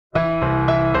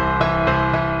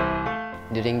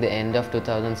During the end of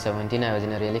 2017, I was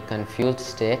in a really confused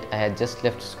state. I had just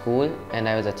left school and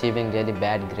I was achieving really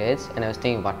bad grades, and I was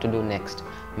thinking what to do next.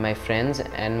 My friends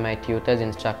and my tutors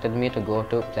instructed me to go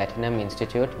to Platinum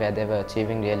Institute where they were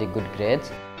achieving really good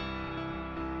grades.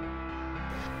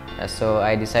 So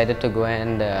I decided to go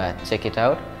and check it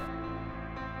out.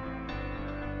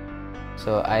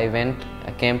 So I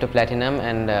came to Platinum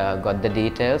and got the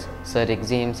details. Sir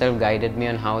Rigzi himself guided me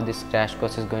on how this crash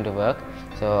course is going to work.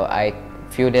 So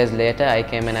few days later I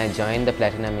came and I joined the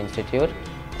Platinum Institute,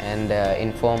 and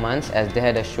in 4 months, as they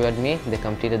had assured me, they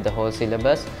completed the whole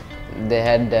syllabus. They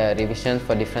had revisions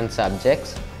for different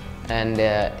subjects, and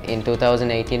in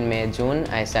 2018 May-June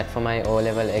I sat for my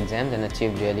O-level exams and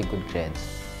achieved really good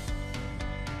grades.